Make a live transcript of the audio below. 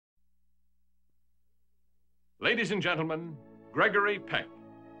Ladies and gentlemen, Gregory Peck.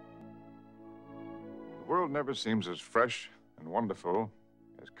 The world never seems as fresh and wonderful,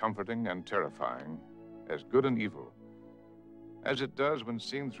 as comforting and terrifying, as good and evil, as it does when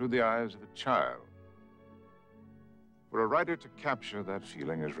seen through the eyes of a child. For a writer to capture that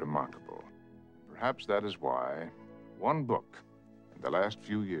feeling is remarkable. Perhaps that is why one book in the last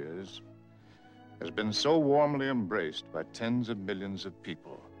few years has been so warmly embraced by tens of millions of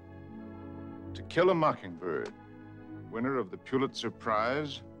people. To Kill a Mockingbird, winner of the Pulitzer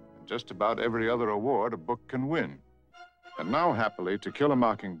Prize and just about every other award a book can win. And now, happily, To Kill a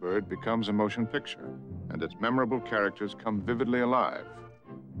Mockingbird becomes a motion picture, and its memorable characters come vividly alive.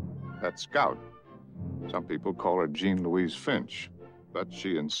 That Scout, some people call her Jean Louise Finch, but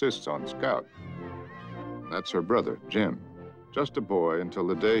she insists on Scout. That's her brother, Jim, just a boy until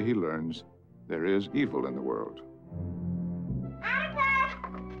the day he learns there is evil in the world.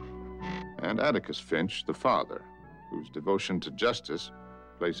 And Atticus Finch, the father, whose devotion to justice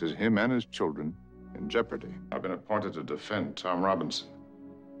places him and his children in jeopardy. I've been appointed to defend Tom Robinson.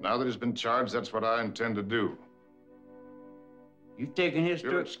 Now that he's been charged, that's what I intend to do. You've taken his...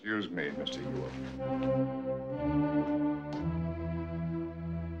 You'll excuse me, Mr. Ewell.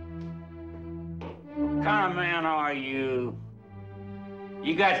 What kind of man are you?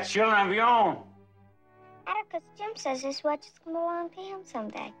 You got children of your own? Atticus, Jim says this watch is going to belong to him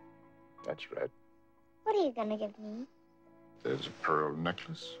someday. That's right. What are you going to give me? There's a pearl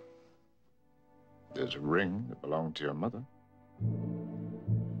necklace. There's a ring that belonged to your mother.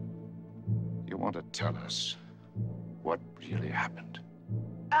 You want to tell us what really happened?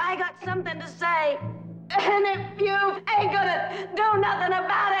 I got something to say. And if you ain't gonna do nothing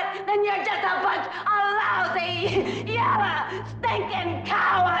about it, then you're just a bunch of lousy, yellow, stinking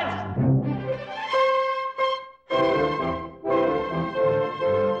cowards!